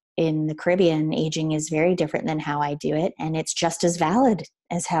 in the Caribbean, aging is very different than how I do it. And it's just as valid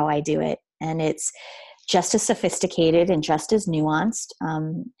as how I do it. And it's just as sophisticated and just as nuanced.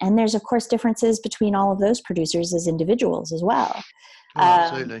 And there's, of course, differences between all of those producers as individuals as well. Oh, Um,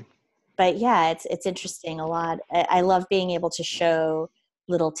 absolutely. but yeah, it's interesting a lot. I love being able to show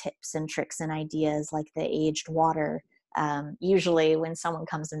little tips and tricks and ideas like the aged water. Usually when someone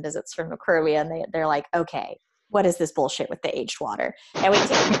comes and visits from the Caribbean, they're like, okay, what is this bullshit with the aged water? And we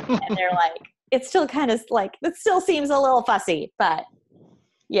taste it and they're like, it's still kind of like, it still seems a little fussy, but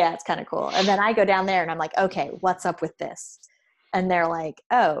yeah, it's kind of cool. And then I go down there and I'm like, okay, what's up with this? And they're like,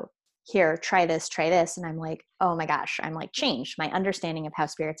 oh, here, try this, try this. And I'm like, oh my gosh, I'm like changed. My understanding of how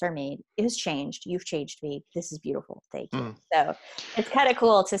spirits are made is changed. You've changed me. This is beautiful. Thank you. Mm. So it's kind of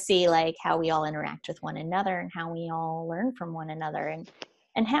cool to see like how we all interact with one another and how we all learn from one another,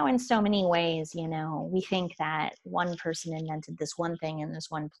 and how in so many ways, we think that one person invented this one thing in this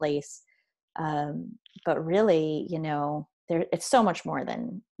one place. But really, it's so much more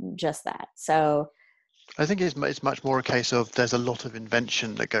than just that. So I think it's much more a case of there's a lot of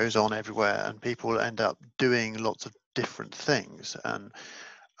invention that goes on everywhere, and people end up doing lots of different things, and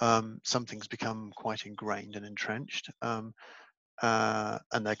some things become quite ingrained and entrenched, and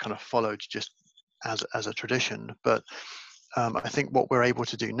they're kind of followed just as a tradition. But I think what we're able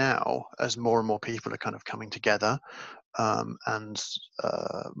to do now, as more and more people are kind of coming together, and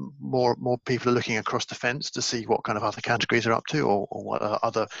more people are looking across the fence to see what kind of other categories are up to, or what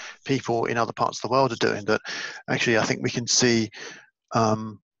other people in other parts of the world are doing, that actually I think we can see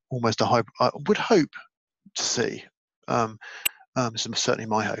almost a hybrid. I would hope to see, certainly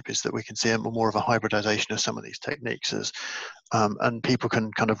my hope is that we can see more of a hybridization of some of these techniques, and people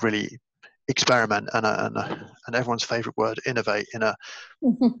can kind of really experiment, and everyone's favorite word, innovate, but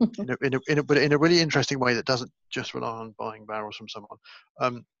in a really interesting way that doesn't just rely on buying barrels from someone.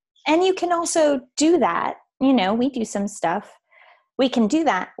 and you can also do that. We do some stuff. We can do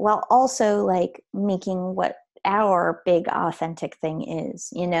that while also like making what our big authentic thing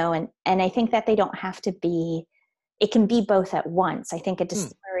is, and I think that they don't have to be, it can be both at once. I think a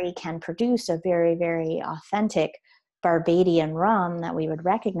distillery can produce a very, very authentic Barbadian rum that we would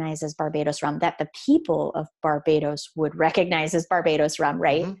recognize as Barbados rum, that the people of Barbados would recognize as Barbados rum,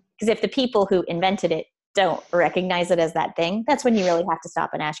 right? Mm-hmm. Because if the people who invented it don't recognize it as that thing, that's when you really have to stop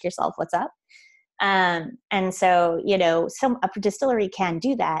and ask yourself, what's up? And so, a distillery can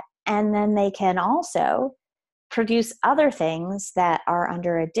do that. And then they can also produce other things that are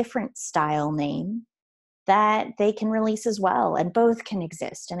under a different style name that they can release as well. And both can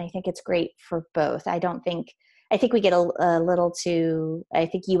exist. And I think it's great for both. I think we get a little too, I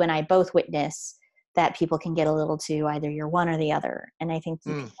think you and I both witness that people can get a little too either you're one or the other. And I think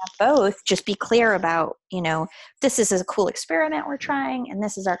you can have both. Just be clear about, this is a cool experiment we're trying, and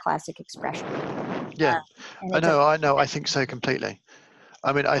this is our classic expression. Yeah, And I it doesn't. know. I think so completely.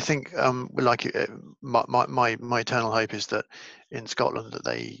 I mean, I think my eternal hope is that in Scotland that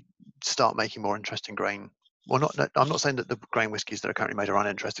they start making more interesting grain. Well, I'm not saying that the grain whiskies that are currently made are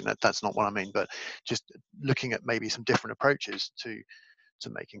uninteresting. That's not what I mean. But just looking at maybe some different approaches to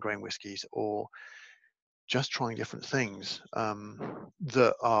making grain whiskies, or just trying different things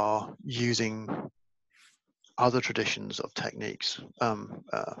that are using other traditions of techniques. And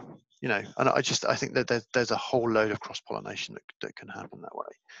I think that there's a whole load of cross pollination that can happen that way.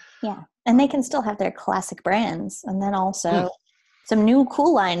 Yeah. And they can still have their classic brands, and then also some new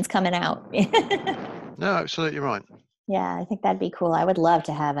cool lines coming out. No, absolutely right. Yeah, I think that'd be cool. I would love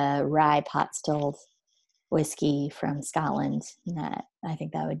to have a rye pot stilled whiskey from Scotland. That, I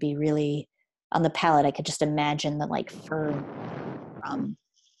think that would be really on the palate. I could just imagine the like fur from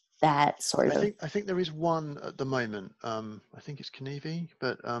that sort of. I think there is one at the moment. I think it's Knievy,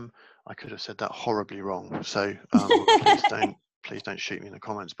 but I could have said that horribly wrong. So please don't shoot me in the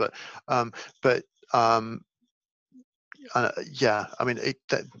comments. But but yeah, I mean,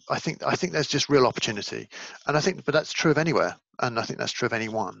 I think there's just real opportunity, and but that's true of anywhere, and I think that's true of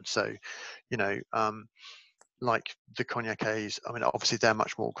anyone. So, you know, like the Cognac A's, I mean, obviously they're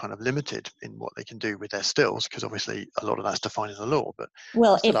much more kind of limited in what they can do with their stills, because obviously a lot of that's defined in the law. But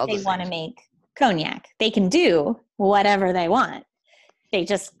Well, there's still if other they want to things. make cognac, they can do whatever they want. They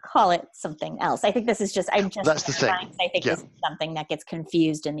just call it something else. I think this is just, I'm just That's the thing. clarifying, because I think Yeah. this is something that gets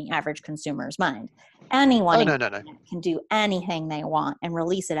confused in the average consumer's mind. Anyone Oh no. can do anything they want and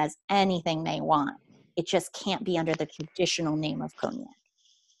release it as anything they want. It just can't be under the traditional name of cognac.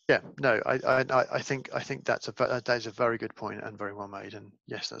 Yeah, no, I think that is a very good point and very well made. And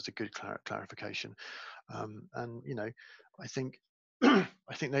yes, that's a good clarification. And I think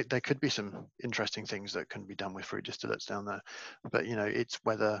I think there could be some interesting things that can be done with fruit distillates down there, but it's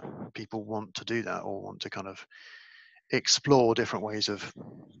whether people want to do that or want to kind of explore different ways of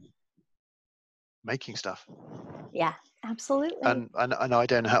making stuff. Yeah, absolutely. And I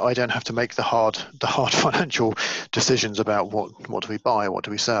don't have to make the hard financial decisions about what do we buy, what do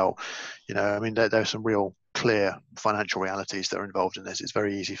we sell. I mean, there's some real clear financial realities that are involved in this. It's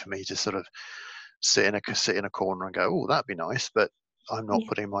very easy for me to sort of sit in a corner and go, oh, that'd be nice, but I'm not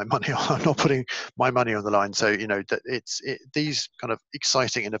putting my money on. I'm not putting my money on the line. So that these kind of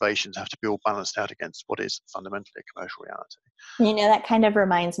exciting innovations have to be all balanced out against what is fundamentally a commercial reality. That kind of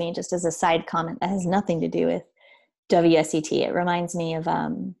reminds me, just as a side comment that has nothing to do with WSET. It reminds me of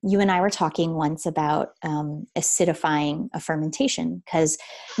you and I were talking once about acidifying a fermentation, because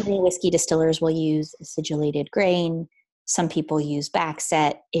many whiskey distillers will use acidulated grain. Some people use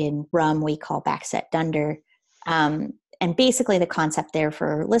backset. In rum, we call backset dunder. And basically the concept there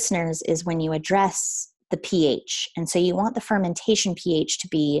for listeners is when you address the pH. And so you want the fermentation pH to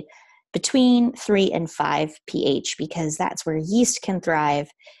be between 3 and 5 pH, because that's where yeast can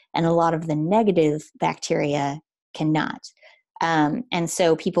thrive and a lot of the negative bacteria cannot. And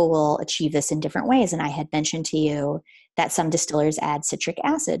so people will achieve this in different ways. And I had mentioned to you that some distillers add citric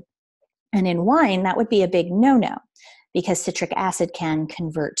acid. And in wine, that would be a big no-no, because citric acid can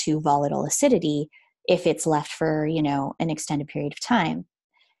convert to volatile acidity if it's left for, an extended period of time.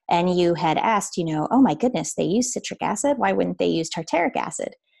 And you had asked, oh my goodness, they use citric acid. Why wouldn't they use tartaric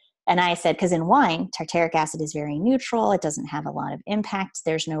acid? And I said, because in wine, tartaric acid is very neutral. It doesn't have a lot of impact.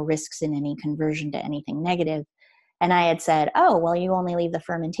 There's no risks in any conversion to anything negative. And I had said, oh, well, you only leave the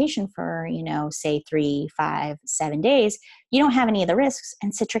fermentation for, say 3, 5, 7 days. You don't have any of the risks,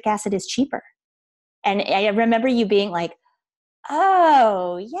 and citric acid is cheaper. And I remember you being like,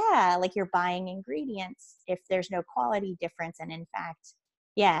 oh, yeah, like you're buying ingredients if there's no quality difference. And in fact,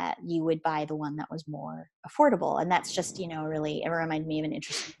 yeah, you would buy the one that was more affordable. And that's just, really, it reminded me of an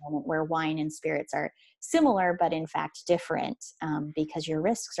interesting moment where wine and spirits are similar, but in fact different, because your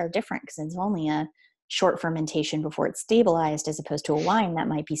risks are different, because it's only a short fermentation before it's stabilized, as opposed to a wine that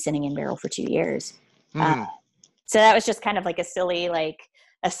might be sitting in barrel for 2 years. So that was just kind of like a silly,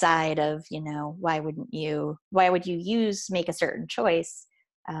 aside of, why would you make a certain choice?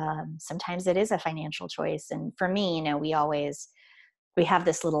 Sometimes it is a financial choice. And for me, we have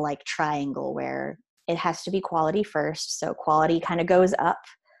this little triangle where it has to be quality first. So quality kind of goes up,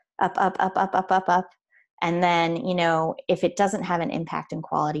 up, up, up, up, up, up, up. And then, if it doesn't have an impact in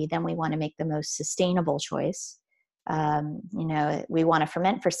quality, then we want to make the most sustainable choice. We want to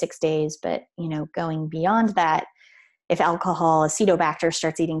ferment for 6 days, but, going beyond that, if Acetobacter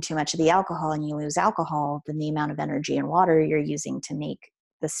starts eating too much of the alcohol and you lose alcohol, then the amount of energy and water you're using to make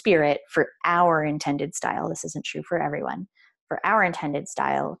the spirit for our intended style, this isn't true for everyone, for our intended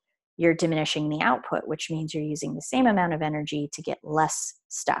style, you're diminishing the output, which means you're using the same amount of energy to get less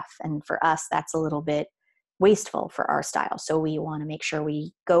stuff. And for us, that's a little bit wasteful for our style. So we want to make sure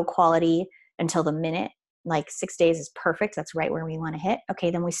we go quality until the minute, 6 days is perfect. That's right where we want to hit.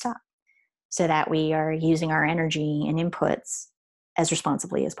 Okay, then we stop, so that we are using our energy and inputs as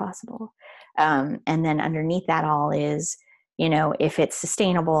responsibly as possible. And then underneath that all is, if it's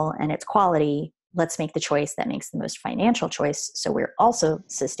sustainable and it's quality, let's make the choice that makes the most financial choice, so we're also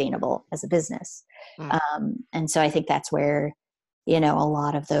sustainable as a business. And so I think that's where, a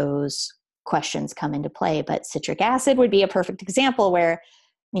lot of those questions come into play. But citric acid would be a perfect example where,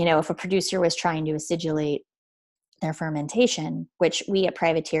 if a producer was trying to acidulate their fermentation, which we at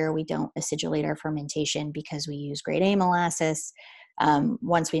Privateer, we don't acidulate our fermentation because we use grade A molasses.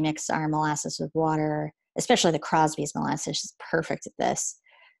 Once we mix our molasses with water, especially the Crosby's molasses is perfect at this,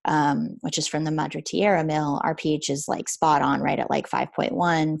 which is from the Madre Tierra mill, our pH is spot on, right at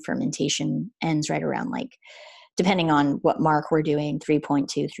 5.1. Fermentation ends right around depending on what mark we're doing,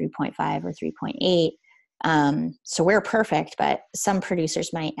 3.2, 3.5, or 3.8. So we're perfect, but some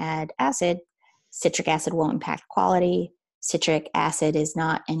producers might add acid. Citric acid won't impact quality. Citric acid is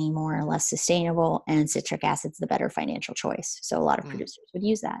not any more or less sustainable, and citric acid's the better financial choice. So a lot of producers would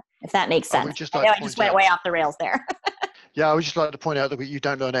use that, if that makes sense. I know I just went way off the rails there. Yeah, I would just like to point out that you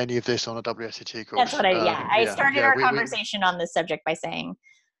don't learn any of this on a WSET course. That's what I started our conversation on this subject by saying,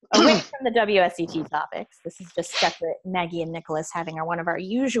 away from the WSET topics, this is just separate Maggie and Nicholas having one of our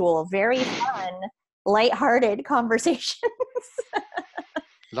usual, very fun, lighthearted conversations.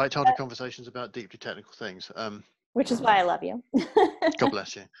 Light-hearted conversations about deeply technical things. Which is why I love you. God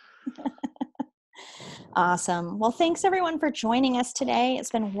bless you. Awesome. Well, thanks everyone for joining us today.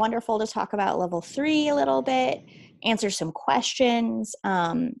 It's been wonderful to talk about level 3 a little bit, answer some questions.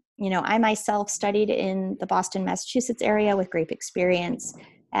 I myself studied in the Boston, Massachusetts area with great experience.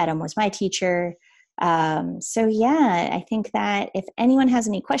 Adam was my teacher. I think that if anyone has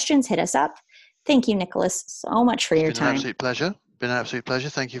any questions, hit us up. Thank you, Nicholas, so much for your time. It's been an absolute pleasure.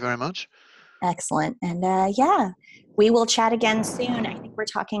 Thank you very much. Excellent. And we will chat again soon. I think we're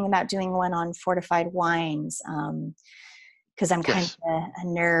talking about doing one on fortified wines because I'm kind of a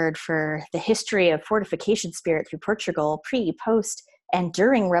nerd for the history of fortification spirit through Portugal, pre, post, and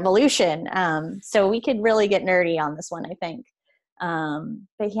during Revolution. So we could really get nerdy on this one, I think.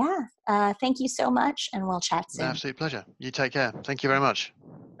 Thank you so much, and we'll chat soon. An absolute pleasure. You take care. Thank you very much.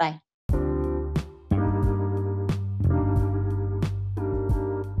 Bye.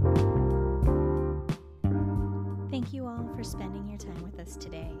 Thank you all for spending your time with us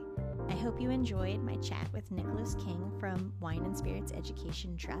today. I hope you enjoyed my chat with Nicholas King from Wine and Spirits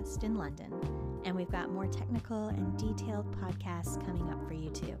Education Trust in London, and we've got more technical and detailed podcasts coming up for you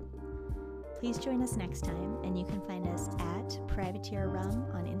too. Please join us next time, and you can find us at Privateer Rum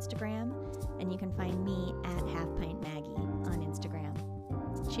on Instagram, and you can find me at Half Pint Maggie on Instagram.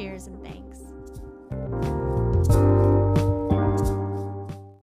 Cheers and thanks.